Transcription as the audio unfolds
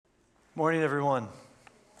Morning, everyone.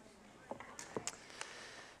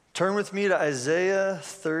 Turn with me to Isaiah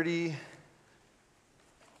 32.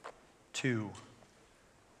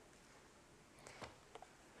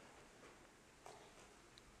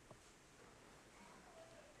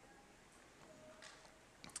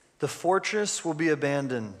 The fortress will be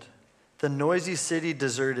abandoned, the noisy city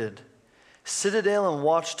deserted. Citadel and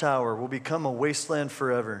watchtower will become a wasteland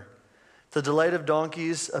forever, the delight of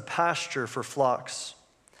donkeys, a pasture for flocks.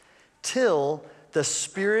 Till the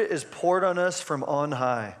Spirit is poured on us from on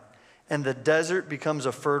high, and the desert becomes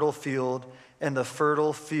a fertile field, and the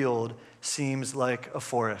fertile field seems like a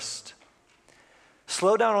forest.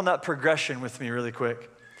 Slow down on that progression with me really quick.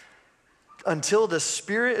 Until the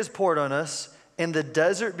Spirit is poured on us, and the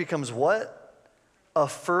desert becomes what? A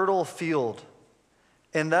fertile field.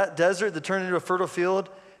 And that desert that turned into a fertile field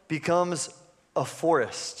becomes a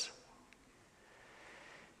forest.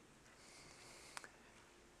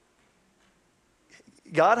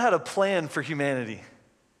 God had a plan for humanity.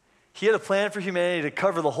 He had a plan for humanity to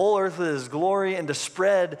cover the whole earth with his glory and to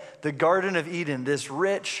spread the Garden of Eden, this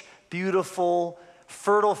rich, beautiful,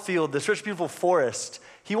 fertile field, this rich, beautiful forest.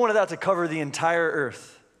 He wanted that to cover the entire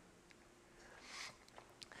earth.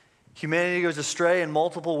 Humanity goes astray in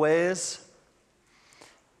multiple ways,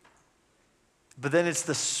 but then it's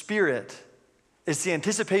the Spirit, it's the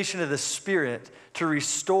anticipation of the Spirit to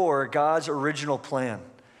restore God's original plan,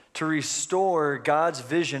 to restore God's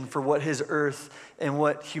vision for what his earth and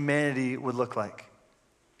what humanity would look like.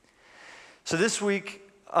 So this week,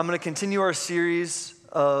 I'm going to continue our series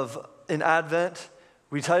in Advent.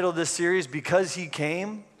 We titled this series, Because He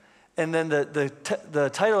Came, and then the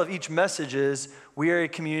title of each message is, We Are a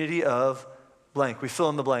Community of Blank. We fill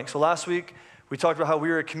in the blank. So last week, we talked about how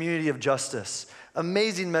we are a community of justice.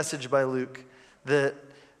 Amazing message by Luke that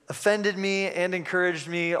offended me and encouraged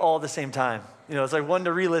me all at the same time. You know, it's like one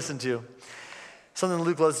to re-listen to. Something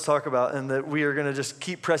Luke loves to talk about and that we are going to just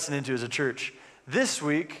keep pressing into as a church. This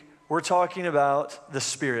week, we're talking about the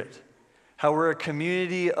Spirit, how we're a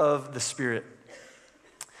community of the Spirit.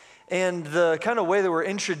 And the kind of way that we're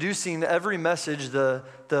introducing every message, the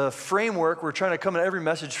framework we're trying to come at every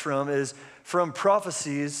message from is from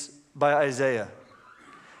prophecies by Isaiah.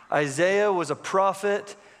 Isaiah was a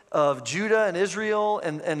prophet of Judah and Israel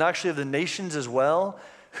and actually of the nations as well,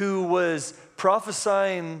 who was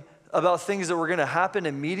prophesying about things that were going to happen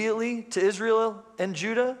immediately to Israel and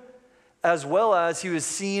Judah, as well as he was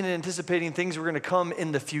seeing and anticipating things that were going to come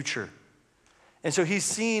in the future. And so he's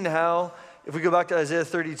seeing how, if we go back to Isaiah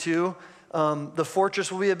 32, the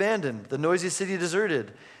fortress will be abandoned, the noisy city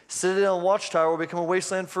deserted, citadel and watchtower will become a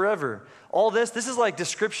wasteland forever. All this is like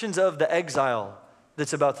descriptions of the exile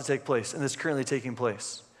that's about to take place and that's currently taking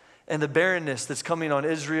place, and the barrenness that's coming on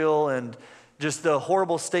Israel and just the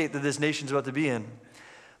horrible state that this nation's about to be in.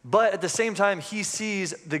 But at the same time, he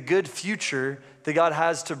sees the good future that God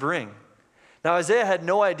has to bring. Now, Isaiah had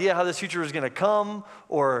no idea how this future was going to come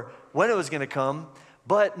or when it was going to come,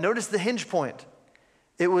 but notice the hinge point.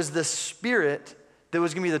 It was the Spirit that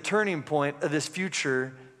was going to be the turning point of this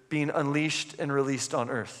future being unleashed and released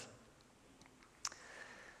on earth.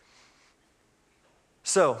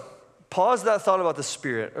 So, pause that thought about the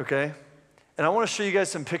Spirit, okay? And I want to show you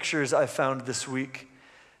guys some pictures I found this week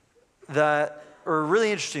that are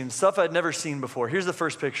really interesting, stuff I'd never seen before. Here's the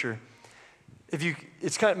first picture.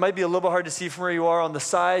 It might be a little bit hard to see from where you are. On the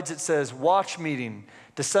sides, it says, Watch Meeting,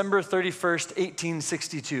 December 31st,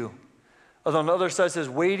 1862. On the other side, it says,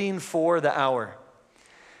 Waiting for the Hour.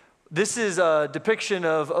 This is a depiction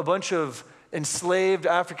of a bunch of enslaved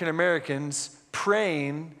African Americans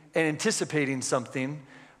praying and anticipating something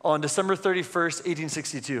on December 31st,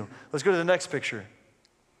 1862. Let's go to the next picture.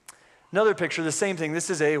 Another picture, the same thing. This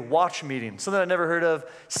is a watch meeting, something I've never heard of,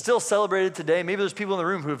 still celebrated today. Maybe there's people in the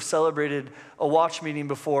room who have celebrated a watch meeting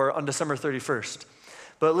before on December 31st.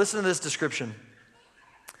 But listen to this description.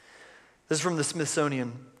 This is from the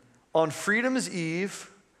Smithsonian. On Freedom's Eve,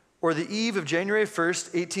 or the eve of January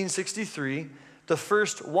 1st, 1863, the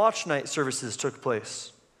first watch night services took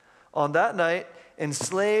place. On that night,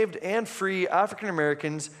 enslaved and free African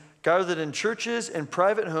Americans gathered in churches and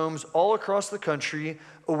private homes all across the country,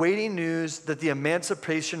 awaiting news that the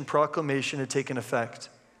Emancipation Proclamation had taken effect.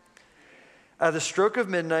 At the stroke of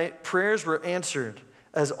midnight, prayers were answered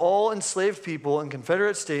as all enslaved people in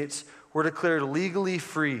Confederate states were declared legally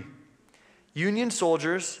free. Union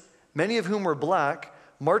soldiers, many of whom were black,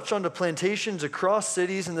 marched onto plantations across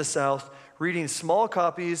cities in the South, reading small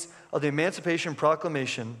copies of the Emancipation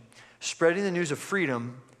Proclamation, spreading the news of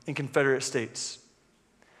freedom in Confederate states.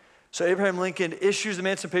 So Abraham Lincoln issues the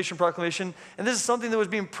Emancipation Proclamation, and this is something that was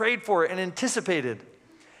being prayed for and anticipated.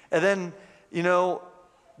 And then,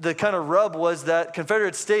 the kind of rub was that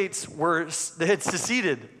Confederate states they had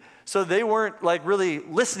seceded. So they weren't like really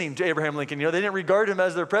listening to Abraham Lincoln. They didn't regard him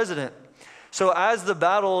as their president. So as the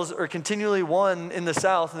battles are continually won in the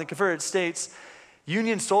South in the Confederate States,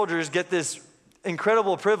 Union soldiers get this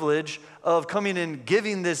incredible privilege of coming and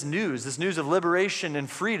giving this news of liberation and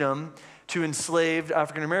freedom to enslaved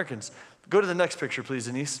African Americans. Go to the next picture, please,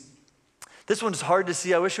 Denise. This one's hard to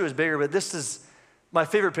see. I wish it was bigger, but this is my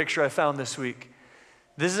favorite picture I found this week.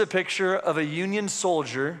 This is a picture of a Union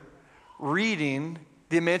soldier reading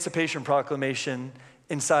the Emancipation Proclamation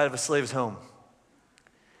inside of a slave's home.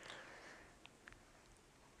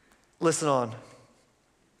 Listen on.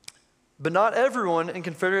 But not everyone in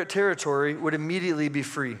Confederate territory would immediately be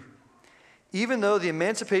free. Even though the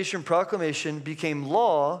Emancipation Proclamation became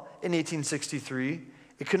law in 1863,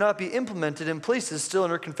 it could not be implemented in places still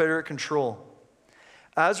under Confederate control.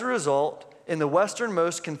 As a result, in the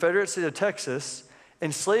westernmost Confederate state of Texas,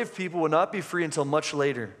 enslaved people would not be free until much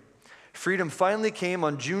later. Freedom finally came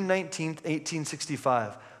on June 19th,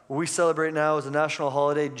 1865. What we celebrate now as a national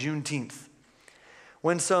holiday, Juneteenth,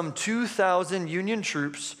 when some 2,000 Union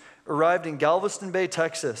troops arrived in Galveston Bay,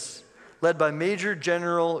 Texas, led by Major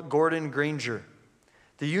General Gordon Granger.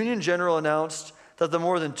 The Union general announced that the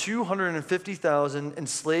more than 250,000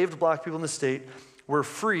 enslaved black people in the state were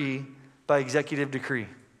free by executive decree.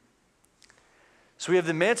 So we have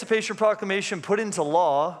the Emancipation Proclamation put into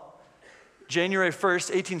law January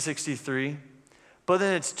 1st, 1863, but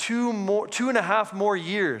then it's 2.5 more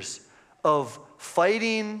years of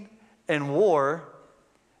fighting and war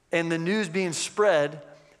and the news being spread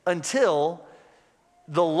until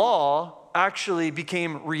the law actually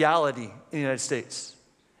became reality in the United States.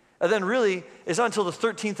 And then really, it's not until the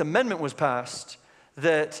 13th Amendment was passed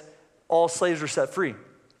that all slaves were set free.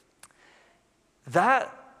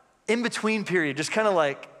 That in-between period just kind of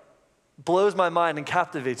like blows my mind and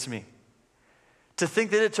captivates me. To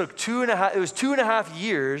think that it took 2.5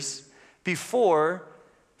 years before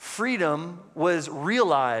freedom was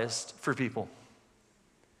realized for people.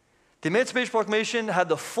 The Emancipation Proclamation had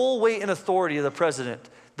the full weight and authority of the president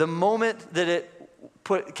the moment that it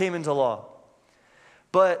came into law.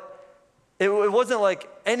 But it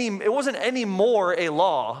wasn't any more a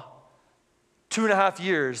law 2.5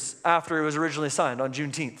 years after it was originally signed on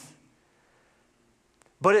Juneteenth.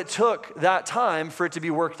 But it took that time for it to be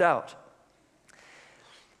worked out.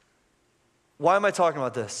 Why am I talking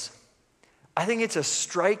about this? I think it's a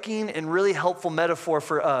striking and really helpful metaphor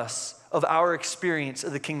for us of our experience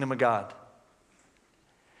of the kingdom of God.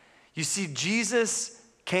 You see, Jesus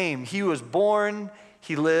came. He was born,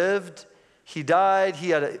 he lived, he died.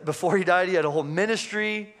 Before he died, he had a whole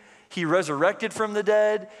ministry. He resurrected from the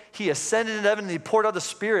dead. He ascended into heaven, and he poured out the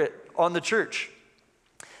Spirit on the church.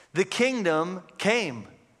 The kingdom came.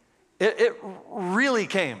 It really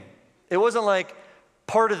came. It wasn't like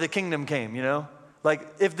part of the kingdom came, Like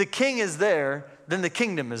if the king is there, then the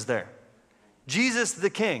kingdom is there. Jesus the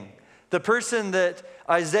king, the person that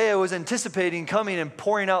Isaiah was anticipating coming and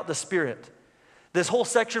pouring out the Spirit. This whole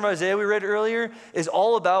section of Isaiah we read earlier is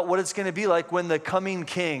all about what it's going to be like when the coming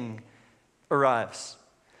king arrives.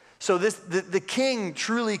 So the king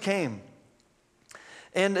truly came.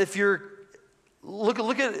 And if you're,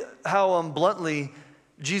 look at how bluntly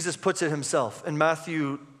Jesus puts it himself in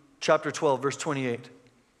Matthew chapter 12, verse 28.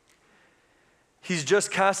 He's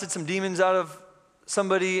just casted some demons out of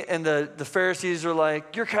somebody, and the Pharisees are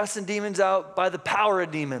like, you're casting demons out by the power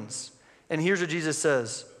of demons. And here's what Jesus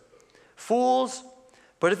says. Fools,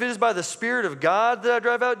 but if it is by the Spirit of God that I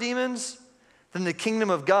drive out demons, then the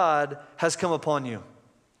kingdom of God has come upon you.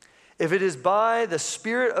 If it is by the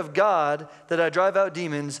Spirit of God that I drive out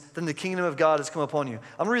demons, then the kingdom of God has come upon you.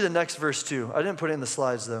 I'm going to read the next verse too. I didn't put it in the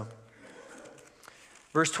slides though.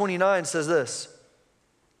 Verse 29 says this.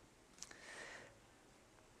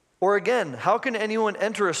 Or again, how can anyone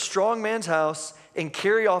enter a strong man's house and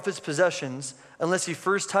carry off his possessions unless he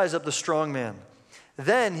first ties up the strong man?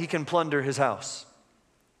 Then he can plunder his house.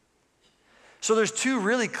 So there's two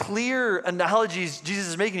really clear analogies Jesus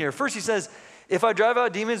is making here. First, he says, if I drive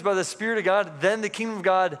out demons by the Spirit of God, then the kingdom of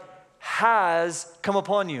God has come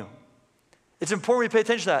upon you. It's important we pay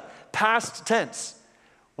attention to that. Past tense.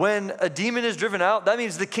 When a demon is driven out, that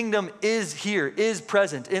means the kingdom is here, is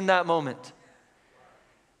present in that moment.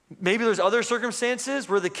 Maybe there's other circumstances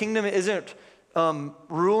where the kingdom isn't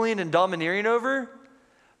ruling and domineering over,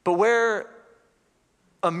 but where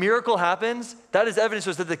a miracle happens, that is evidence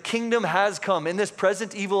to us that the kingdom has come. In this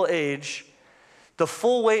present evil age, the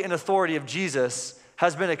full weight and authority of Jesus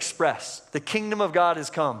has been expressed. The kingdom of God has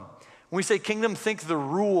come. When we say kingdom, think the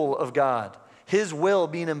rule of God, his will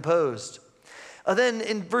being imposed. And then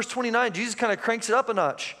in verse 29, Jesus kind of cranks it up a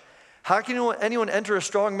notch. How can anyone enter a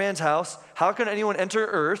strong man's house? How can anyone enter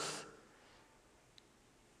earth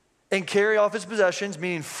and carry off his possessions,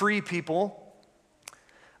 meaning free people,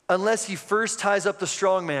 unless he first ties up the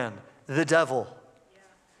strong man, the devil?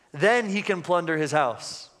 Then he can plunder his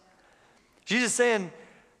house. Jesus is saying,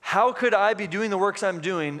 how could I be doing the works I'm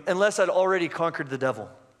doing unless I'd already conquered the devil?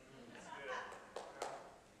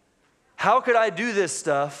 How could I do this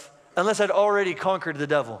stuff unless I'd already conquered the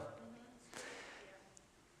devil?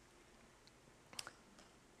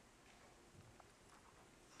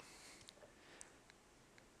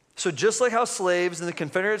 So just like how slaves in the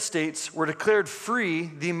Confederate States were declared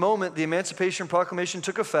free the moment the Emancipation Proclamation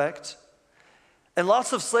took effect, and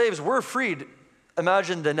lots of slaves were freed.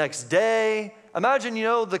 Imagine the next day. Imagine,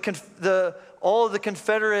 all of the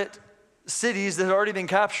Confederate cities that had already been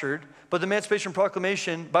captured, but the Emancipation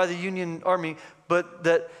Proclamation by the Union Army, but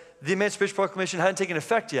that the Emancipation Proclamation hadn't taken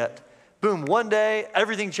effect yet. Boom, one day,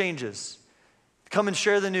 everything changes. Come and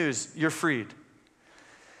share the news, you're freed.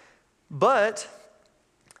 But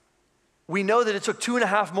we know that it took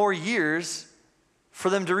 2.5 more years for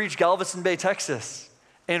them to reach Galveston Bay, Texas,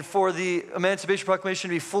 and for the Emancipation Proclamation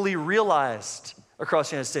to be fully realized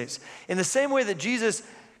across the United States. In the same way that Jesus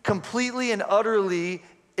completely and utterly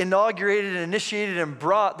inaugurated and initiated and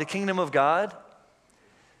brought the kingdom of God,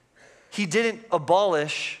 he didn't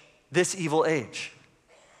abolish this evil age.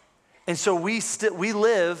 And so we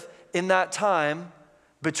live in that time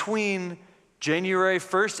between January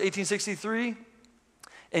 1st, 1863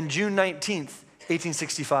 and June 19th,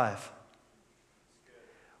 1865.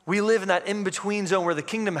 We live in that in-between zone where the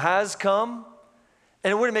kingdom has come,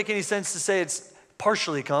 and it wouldn't make any sense to say it's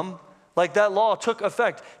partially come. Like that law took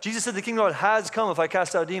effect. Jesus said the kingdom of God has come if I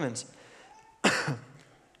cast out demons.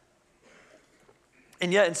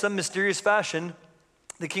 And yet, in some mysterious fashion,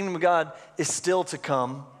 the kingdom of God is still to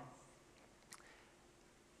come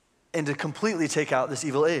and to completely take out this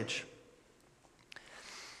evil age.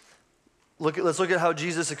 Let's look at how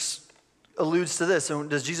Jesus alludes to this. And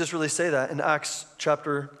does Jesus really say that in Acts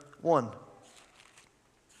chapter 1?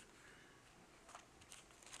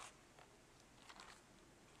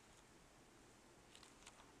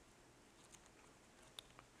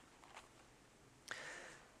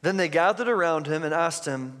 Then they gathered around him and asked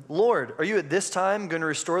him, Lord, are you at this time going to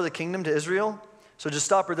restore the kingdom to Israel? So just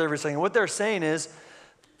stop right there for a second. What they're saying is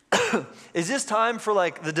this time for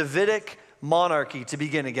like the Davidic monarchy to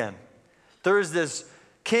begin again? There was this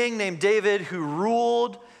king named David who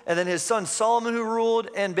ruled, and then his son Solomon who ruled,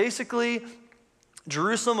 and basically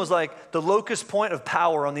Jerusalem was like the locus point of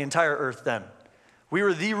power on the entire earth then. We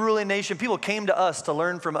were the ruling nation. People came to us to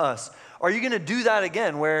learn from us. Are you going to do that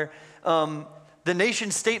again where the nation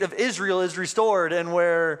state of Israel is restored, and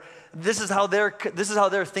where this is how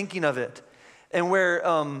they're thinking of it, and where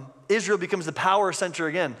Israel becomes the power center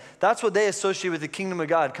again? That's what they associate with the kingdom of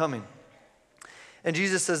God coming. And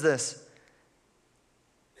Jesus says this.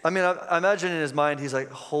 I mean, I imagine in his mind, he's like,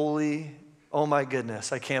 oh my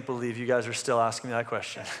goodness, I can't believe you guys are still asking me that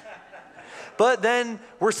question. But then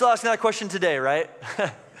we're still asking that question today, right?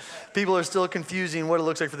 People are still confusing what it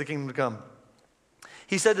looks like for the kingdom to come.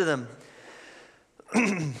 He said to them,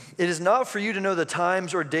 it is not for you to know the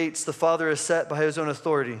times or dates the Father has set by his own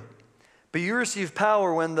authority, but you receive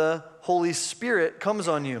power when the Holy Spirit comes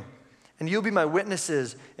on you, and you'll be my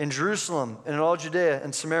witnesses in Jerusalem and in all Judea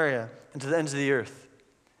and Samaria and to the ends of the earth.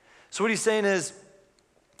 So what he's saying is,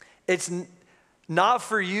 it's not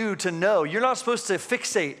for you to know. You're not supposed to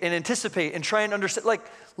fixate and anticipate and try and understand. Like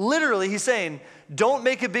literally, he's saying, don't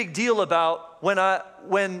make a big deal about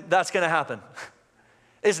when that's going to happen.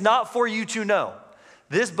 It's not for you to know.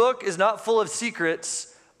 This book is not full of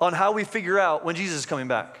secrets on how we figure out when Jesus is coming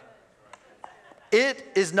back. It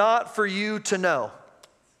is not for you to know.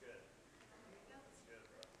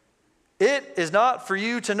 It is not for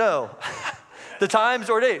you to know the times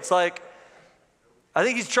or dates. Like, I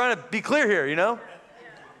think he's trying to be clear here,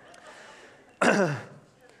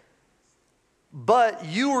 But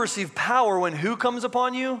you will receive power when who comes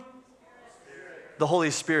upon you? The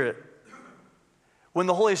Holy Spirit. When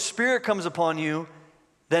the Holy Spirit comes upon you,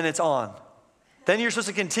 then it's on. Then you're supposed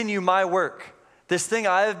to continue my work. This thing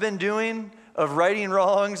I have been doing of righting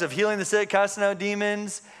wrongs, of healing the sick, casting out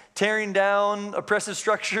demons, tearing down oppressive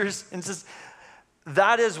structures. And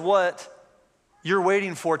that is what you're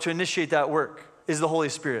waiting for to initiate that work, is the Holy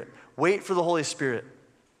Spirit. Wait for the Holy Spirit.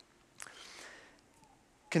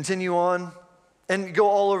 Continue on and go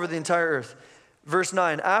all over the entire earth. Verse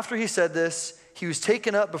 9, after he said this, he was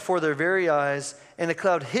taken up before their very eyes, and a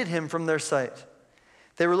cloud hid him from their sight.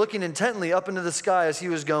 They were looking intently up into the sky as he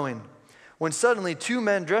was going. when suddenly 2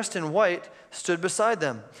 men dressed in white stood beside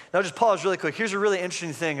them. Now just pause really quick. Here's a really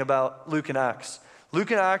interesting thing about Luke and Acts. Luke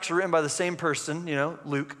and Acts are written by the same person,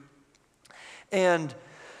 Luke. And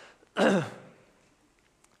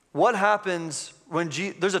what happens when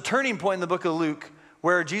there's a turning point in the book of Luke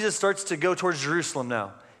where Jesus starts to go towards Jerusalem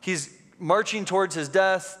now. He's marching towards his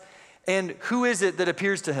death. And who is it that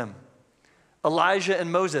appears to him? Elijah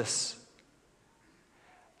and Moses.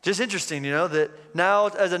 Just interesting, that now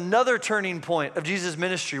as another turning point of Jesus'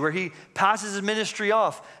 ministry where he passes his ministry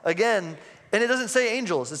off again, and it doesn't say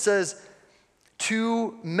angels, it says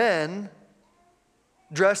 2 men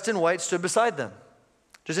dressed in white stood beside them.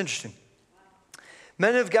 Just interesting.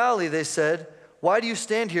 Men of Galilee, they said, why do you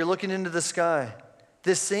stand here looking into the sky?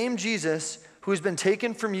 This same Jesus who has been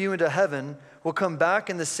taken from you into heaven will come back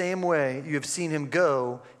in the same way you have seen him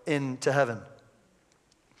go into heaven.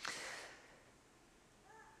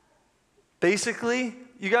 Basically,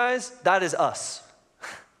 you guys, that is us,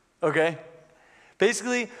 okay?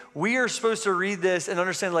 Basically, we are supposed to read this and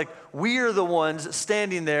understand we are the ones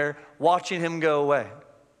standing there watching him go away.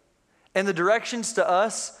 And the directions to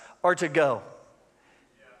us are to go.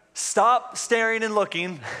 Stop staring and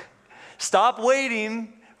looking. Stop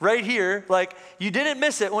waiting right here. You didn't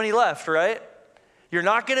miss it when he left, right? You're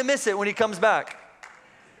not going to miss it when he comes back.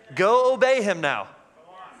 Go obey him now.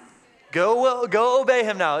 Go obey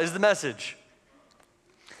him now is the message.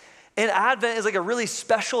 And Advent is a really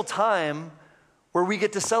special time where we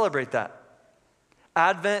get to celebrate that.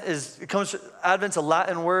 Advent's a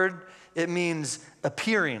Latin word. It means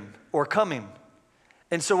appearing or coming.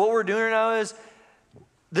 And so what we're doing right now is,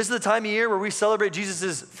 this is the time of year where we celebrate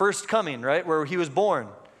Jesus' first coming, right? Where he was born.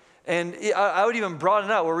 And I would even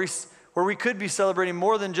broaden out where we could be celebrating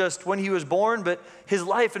more than just when he was born, but his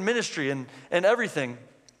life and ministry and everything.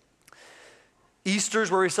 Easter's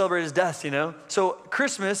where we celebrate his death, So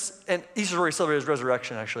Christmas, and Easter's where we celebrate his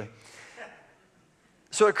resurrection, actually.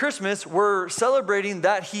 So at Christmas, we're celebrating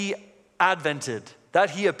that he advented, that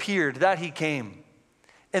he appeared, that he came.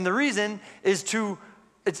 And the reason is to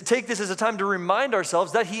take this as a time to remind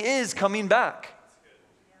ourselves that he is coming back.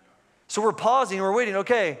 So we're pausing, we're waiting,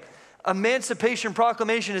 okay, Emancipation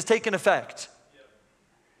Proclamation has taken effect.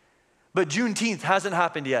 But Juneteenth hasn't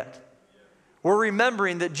happened yet. We're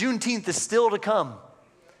remembering that Juneteenth is still to come,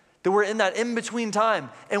 that we're in that in-between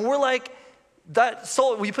time. And we're like that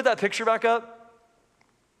soul. Will you put that picture back up?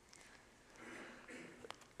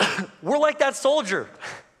 We're like that soldier.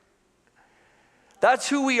 That's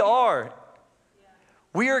who we are.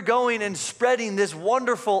 We are going and spreading this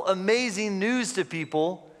wonderful, amazing news to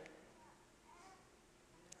people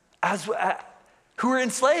who are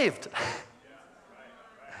enslaved.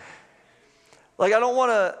 I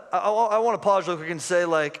want to pause real quick and say,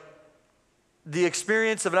 the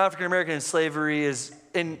experience of an African American in slavery is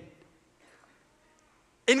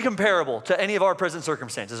incomparable to any of our present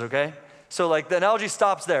circumstances, okay? So, the analogy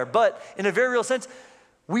stops there. But in a very real sense,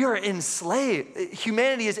 we are enslaved.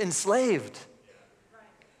 Humanity is enslaved.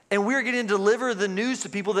 And we are getting to deliver the news to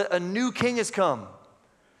people that a new king has come.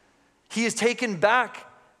 He has taken back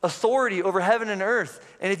authority over heaven and earth.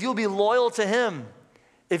 And if you'll be loyal to him,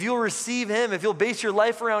 if you'll receive him, if you'll base your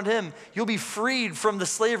life around him, you'll be freed from the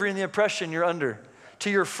slavery and the oppression you're under, to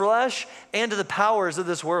your flesh and to the powers of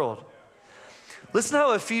this world. Listen to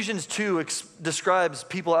how Ephesians 2 describes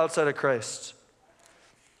people outside of Christ.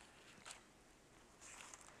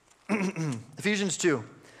 Ephesians 2.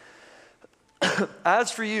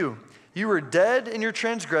 As for you, you were dead in your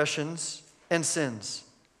transgressions and sins.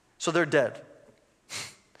 So they're dead.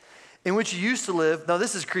 In which you used to live. Now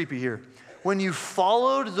this is creepy here. When you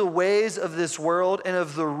followed the ways of this world and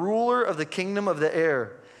of the ruler of the kingdom of the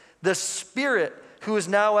air, the spirit who is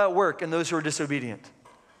now at work in those who are disobedient.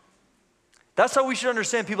 That's how we should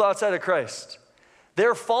understand people outside of Christ.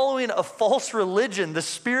 They're following a false religion, the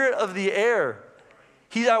spirit of the air.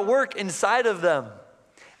 He's at work inside of them.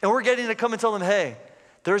 And we're getting to come and tell them, hey,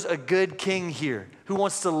 there's a good king here who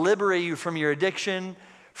wants to liberate you from your addiction,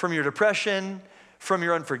 from your depression, from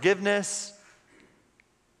your unforgiveness.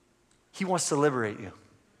 He wants to liberate you.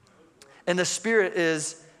 And the Spirit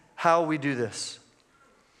is how we do this.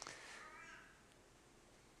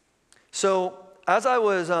 So as I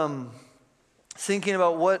was thinking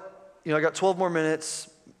about I got 12 more minutes,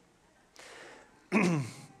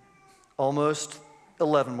 almost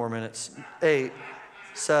 11 more minutes, 8,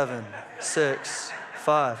 7, 6,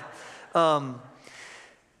 5.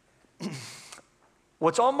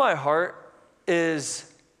 What's on my heart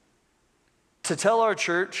is to tell our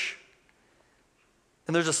church,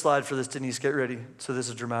 and there's a slide for this, Denise, get ready. So this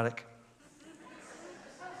is dramatic.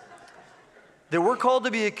 That we're called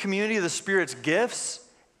to be a community of the Spirit's gifts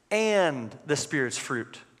and the Spirit's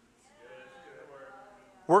fruit.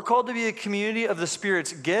 We're called to be a community of the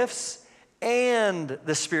Spirit's gifts and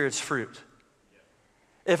the Spirit's fruit.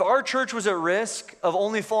 If our church was at risk of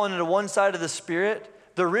only falling into one side of the Spirit,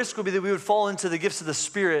 the risk would be that we would fall into the gifts of the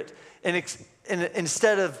Spirit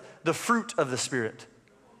instead of the fruit of the Spirit.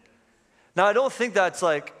 Now, I don't think that's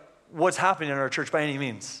like what's happening in our church by any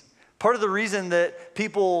means. Part of the reason that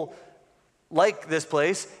people like this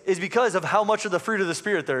place is because of how much of the fruit of the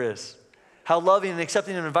Spirit there is, how loving and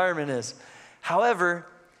accepting an environment is. However,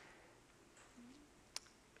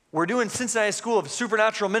 we're doing Cincinnati School of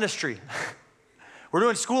Supernatural Ministry. We're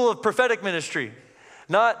doing School of Prophetic Ministry,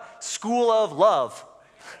 not School of Love,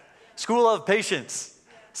 School of Patience,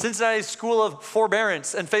 Cincinnati School of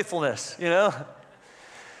Forbearance and Faithfulness, you know?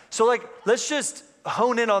 So like, let's just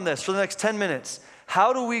hone in on this for the next 10 minutes.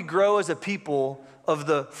 How do we grow as a people of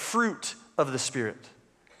the fruit of the Spirit?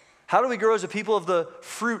 How do we grow as a people of the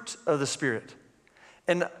fruit of the Spirit?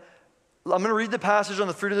 And I'm going to read the passage on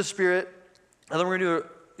the fruit of the Spirit, and then you're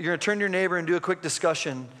going to turn to your neighbor and do a quick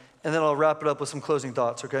discussion, and then I'll wrap it up with some closing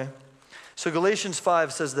thoughts, okay? So Galatians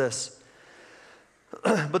 5 says this,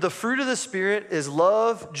 but the fruit of the Spirit is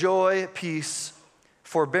love, joy, peace,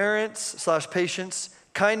 forbearance/patience,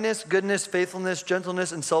 kindness, goodness, faithfulness,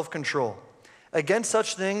 gentleness, and self-control. Against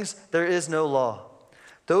such things there is no law.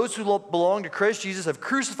 Those who belong to Christ Jesus have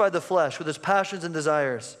crucified the flesh with its passions and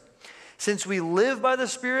desires. Since we live by the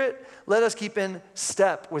Spirit, let us keep in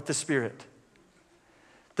step with the Spirit.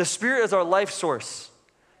 The Spirit is our life source.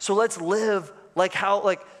 So let's live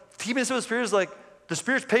keeping in step with the Spirit is like, the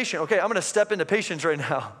Spirit's patient. Okay, I'm going to step into patience right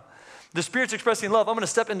now. The Spirit's expressing love. I'm going to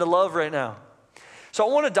step into love right now. So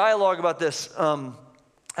I want to dialogue about this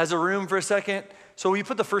as a room for a second. So will you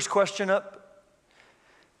put the first question up?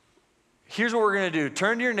 Here's what we're going to do.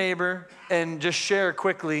 Turn to your neighbor and just share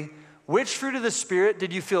quickly, which fruit of the Spirit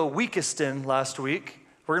did you feel weakest in last week?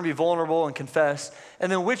 We're going to be vulnerable and confess. And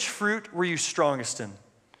then which fruit were you strongest in?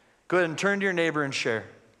 Go ahead and turn to your neighbor and share.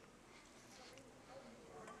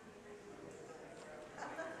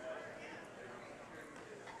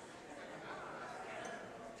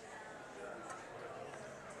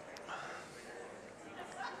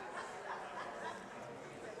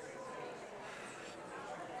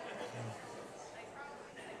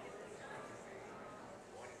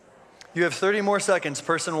 You have 30 more seconds,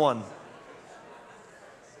 person one.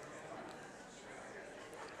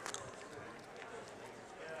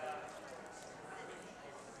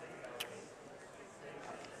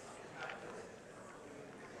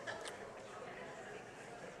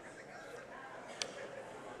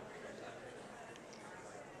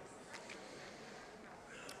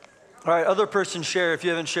 All right, other person share if you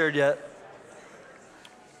haven't shared yet.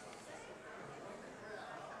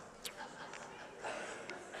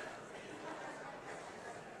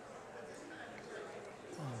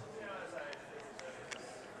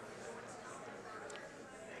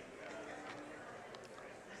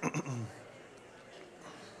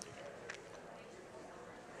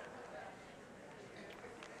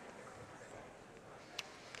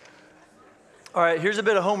 All right, here's a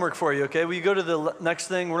bit of homework for you, okay? Will you go to the next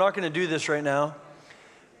thing? We're not going to do this right now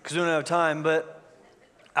because we don't have time, but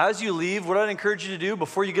as you leave, what I'd encourage you to do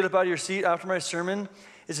before you get up out of your seat after my sermon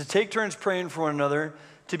is to take turns praying for one another,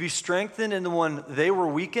 to be strengthened in the one they were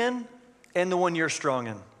weak in and the one you're strong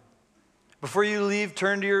in. Before you leave,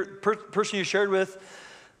 turn to your person you shared with,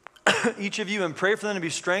 each of you, and pray for them to be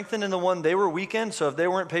strengthened in the one they were weak in. So if they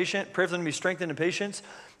weren't patient, pray for them to be strengthened in patience.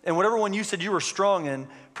 And whatever one you said you were strong in,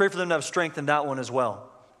 pray for them to have strength in that one as well.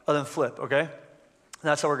 Other than flip, okay? And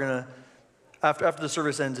that's how we're going to, after the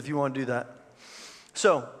service ends, if you want to do that.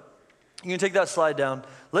 So, you can take that slide down.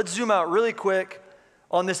 Let's zoom out really quick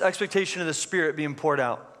on this expectation of the Spirit being poured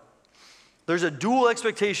out. There's a dual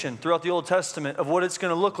expectation throughout the Old Testament of what it's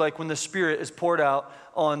going to look like when the Spirit is poured out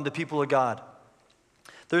on the people of God.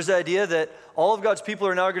 There's the idea that all of God's people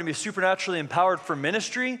are now going to be supernaturally empowered for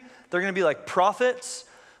ministry. They're going to be like prophets.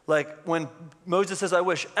 Like when Moses says, I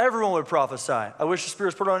wish everyone would prophesy. I wish the Spirit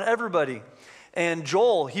was poured on everybody. And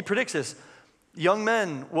Joel, he predicts this. Young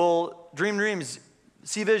men will dream dreams,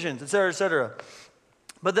 see visions, et cetera, et cetera.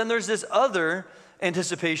 But then there's this other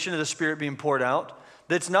anticipation of the Spirit being poured out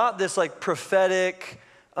that's not this like prophetic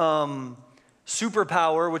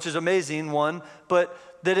superpower, which is amazing, one, but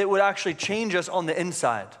that it would actually change us on the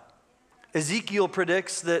inside. Ezekiel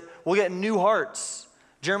predicts that we'll get new hearts.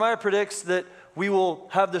 Jeremiah predicts that we will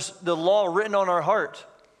have the law written on our heart.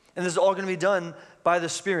 And this is all going to be done by the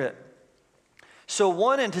Spirit. So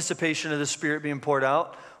one anticipation of the Spirit being poured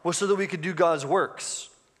out was so that we could do God's works.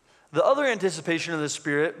 The other anticipation of the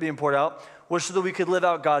Spirit being poured out was so that we could live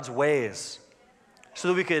out God's ways. so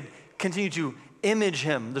that we could continue to image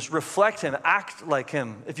him, just reflect him, act like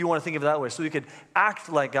him, if you want to think of it that way, so we could act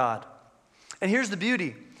like God. And here's the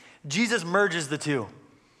beauty. Jesus merges the two.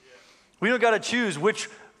 We don't got to choose which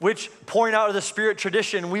pouring out of the Spirit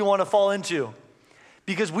tradition we want to fall into,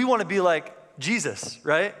 because we want to be like Jesus,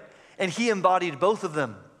 right? And he embodied both of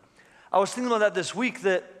them. I was thinking about that this week,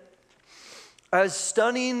 that as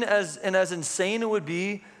stunning and as insane it would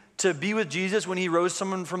be to be with Jesus when he rose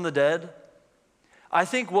someone from the dead, I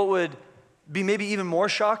think what would be maybe even more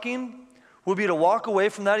shocking would be to walk away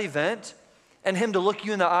from that event and him to look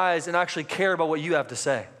you in the eyes and actually care about what you have to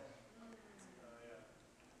say.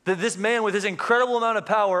 That this man with his incredible amount of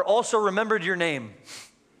power also remembered your name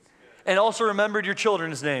and also remembered your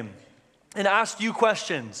children's name and asked you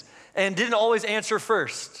questions and didn't always answer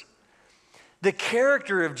first. The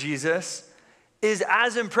character of Jesus is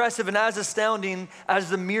as impressive and as astounding as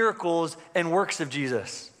the miracles and works of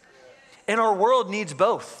Jesus. And our world needs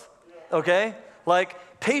both, okay?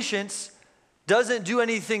 Like, patience doesn't do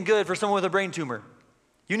anything good for someone with a brain tumor.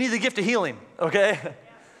 You need the gift of healing, okay?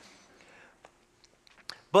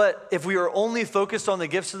 But if we are only focused on the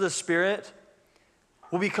gifts of the Spirit,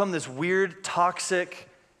 we'll become this weird, toxic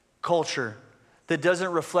culture that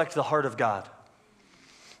doesn't reflect the heart of God.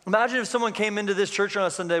 Imagine if someone came into this church on a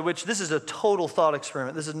Sunday, which this is a total thought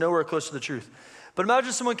experiment. This is nowhere close to the truth. But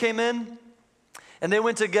imagine someone came in and they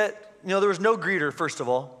went to get, there was no greeter, first of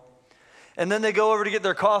all. And then they go over to get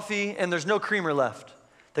their coffee and there's no creamer left.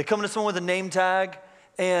 They come to someone with a name tag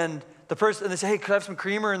and they say, hey, could I have some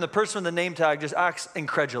creamer? And the person with the name tag just acts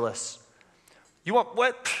incredulous. You want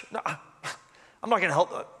what? No, I'm not gonna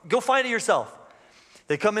help. Go find it yourself.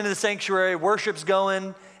 They come into the sanctuary, worship's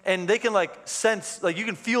going, and they can sense, you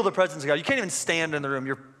can feel the presence of God. You can't even stand in the room.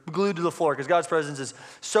 You're glued to the floor because God's presence is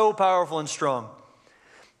so powerful and strong.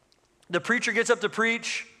 The preacher gets up to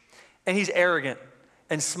preach, and he's arrogant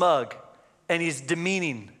and smug, and he's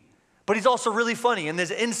demeaning. But he's also really funny, and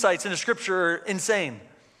his insights into Scripture are insane.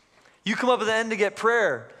 You come up at the end to get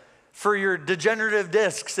prayer for your degenerative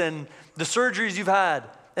discs and the surgeries you've had.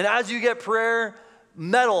 And as you get prayer,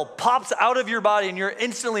 metal pops out of your body and you're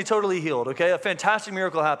instantly totally healed, okay? A fantastic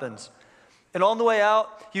miracle happens. And on the way out,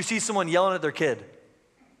 you see someone yelling at their kid.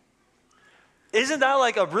 Isn't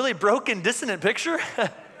that a really broken, dissonant picture?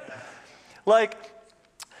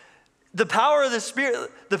 The power of the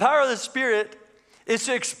Spirit is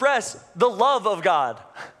to express the love of God.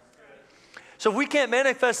 So if we can't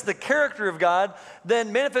manifest the character of God,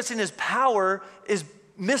 then manifesting his power is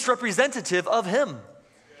misrepresentative of him.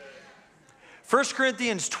 1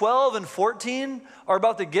 Corinthians 12 and 14 are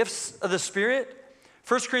about the gifts of the Spirit.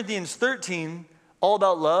 1 Corinthians 13, all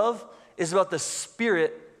about love, is about the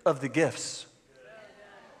spirit of the gifts.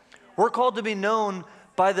 We're called to be known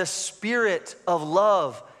by the spirit of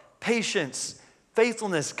love, patience,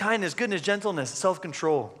 faithfulness, kindness, goodness, gentleness,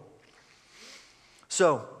 self-control.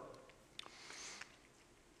 So,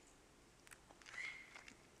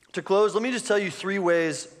 to close, let me just tell you 3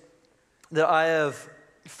 ways that I have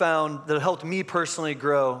found that have helped me personally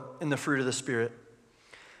grow in the fruit of the Spirit.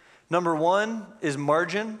 Number 1 is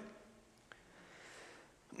margin.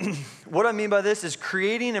 What I mean by this is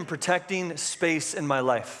creating and protecting space in my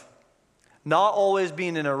life. Not always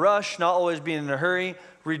being in a rush, not always being in a hurry,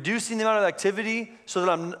 reducing the amount of activity so that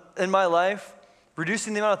I'm in my life,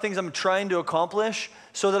 reducing the amount of things I'm trying to accomplish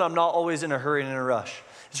so that I'm not always in a hurry and in a rush.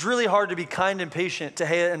 It's really hard to be kind and patient to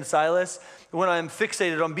Haya and Silas when I'm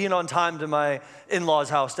fixated on being on time to my in-laws'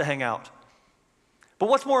 house to hang out. But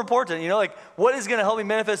what's more important, what is gonna help me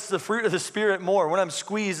manifest the fruit of the Spirit more when I'm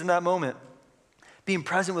squeezed in that moment? Being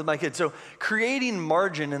present with my kids. So creating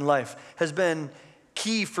margin in life has been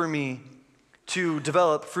key for me to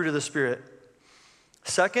develop fruit of the Spirit.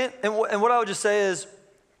 Second, and what I would just say is,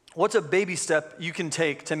 what's a baby step you can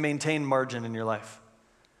take to maintain margin in your life?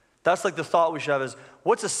 That's the thought we should have is,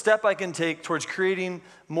 what's a step I can take towards creating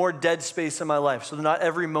more dead space in my life so that not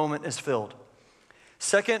every moment is filled?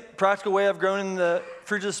 Second practical way I've grown in the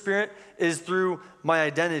fruit of the Spirit is through my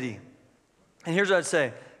identity. And here's what I'd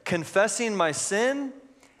say. Confessing my sin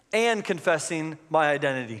and confessing my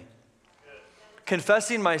identity.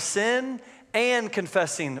 Confessing my sin and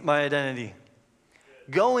confessing my identity.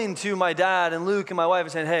 Going to my dad and Luke and my wife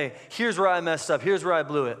and saying, hey, here's where I messed up. Here's where I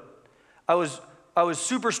blew it. I was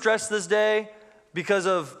super stressed this day because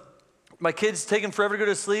of my kids taking forever to go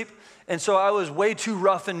to sleep. And so I was way too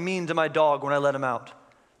rough and mean to my dog when I let him out.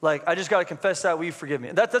 I just got to confess that. Will you forgive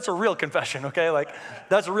me? That's a real confession, okay?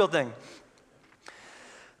 That's a real thing.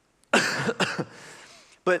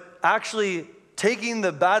 But actually taking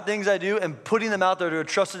the bad things I do and putting them out there to a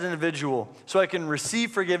trusted individual so I can receive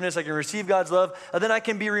forgiveness, I can receive God's love, and then I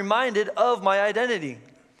can be reminded of my identity.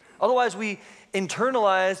 Otherwise, we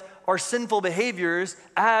internalize our sinful behaviors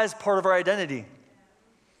as part of our identity.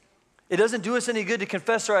 It doesn't do us any good to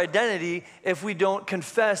confess our identity if we don't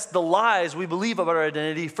confess the lies we believe about our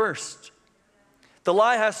identity first. The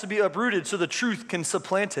lie has to be uprooted so the truth can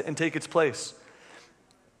supplant it and take its place.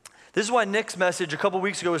 This is why Nick's message a couple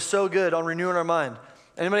weeks ago was so good on renewing our mind.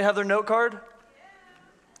 Anybody have their note card?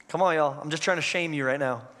 Come on, y'all. I'm just trying to shame you right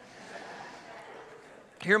now.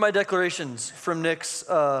 Here are my declarations from Nick's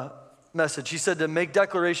message. He said to make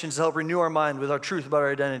declarations to help renew our mind with our truth about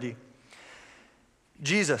our identity.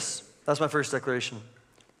 Jesus, that's my first declaration.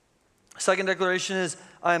 Second declaration is,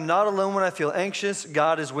 I am not alone when I feel anxious.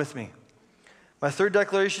 God is with me. My third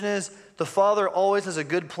declaration is, the Father always has a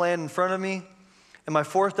good plan in front of me. And my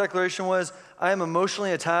fourth declaration was, I am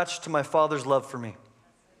emotionally attached to my Father's love for me.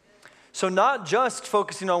 So not just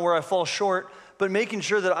focusing on where I fall short, but making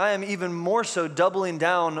sure that I am even more so doubling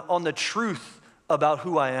down on the truth about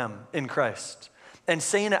who I am in Christ. And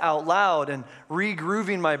saying it out loud and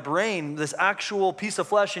regrooving my brain, this actual piece of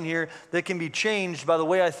flesh in here that can be changed by the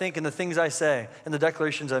way I think and the things I say and the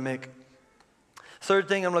declarations I make. Third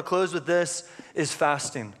thing, I'm going to close with this, is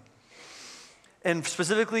fasting. And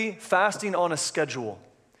specifically, fasting on a schedule.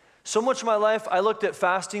 So much of my life, I looked at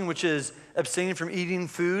fasting, which is abstaining from eating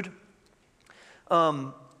food,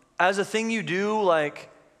 as a thing you do like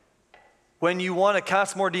when you want to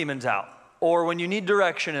cast more demons out, or when you need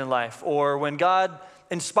direction in life, or when God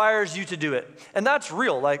inspires you to do it. And that's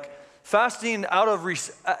real. Like fasting out of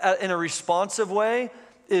in a responsive way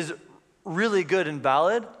is really good and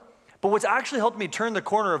valid. But what's actually helped me turn the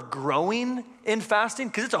corner of growing in fasting,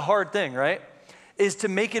 because it's a hard thing, right, is to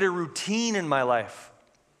make it a routine in my life.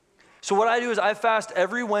 So what I do is I fast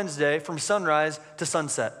every Wednesday from sunrise to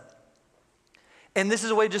sunset. And this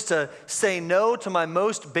is a way just to say no to my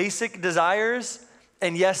most basic desires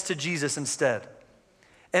and yes to Jesus instead.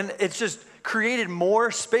 And it's just created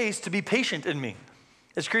more space to be patient in me.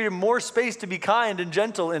 It's created more space to be kind and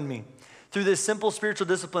gentle in me through this simple spiritual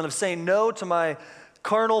discipline of saying no to my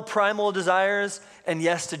carnal, primal desires and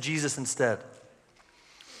yes to Jesus instead.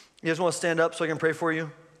 You guys want to stand up so I can pray for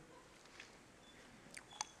you?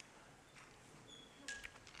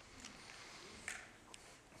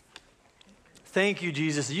 Thank you,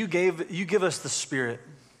 Jesus. You give us the Spirit.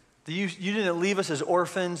 You didn't leave us as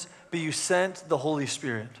orphans, but you sent the Holy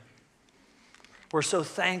Spirit. We're so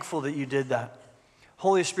thankful that you did that.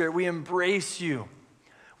 Holy Spirit, we embrace you.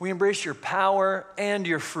 We embrace your power and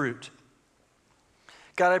your fruit.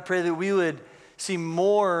 God, I pray that we would see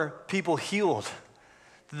more people healed.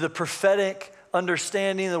 The prophetic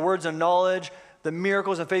understanding, the words of knowledge, the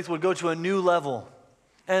miracles and faith would go to a new level.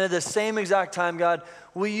 And at the same exact time, God,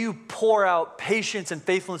 will you pour out patience and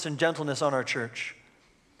faithfulness and gentleness on our church?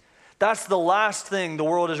 That's the last thing the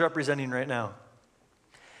world is representing right now.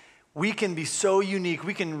 We can be so unique.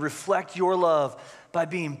 We can reflect your love by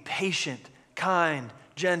being patient, kind,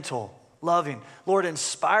 gentle, loving. Lord,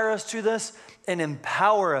 inspire us to this and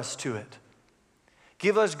empower us to it.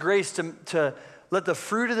 Give us grace to let the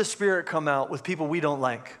fruit of the Spirit come out with people we don't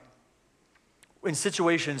like, in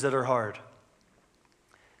situations that are hard.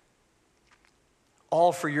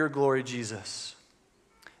 All for your glory, Jesus.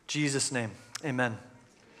 In Jesus' name, amen.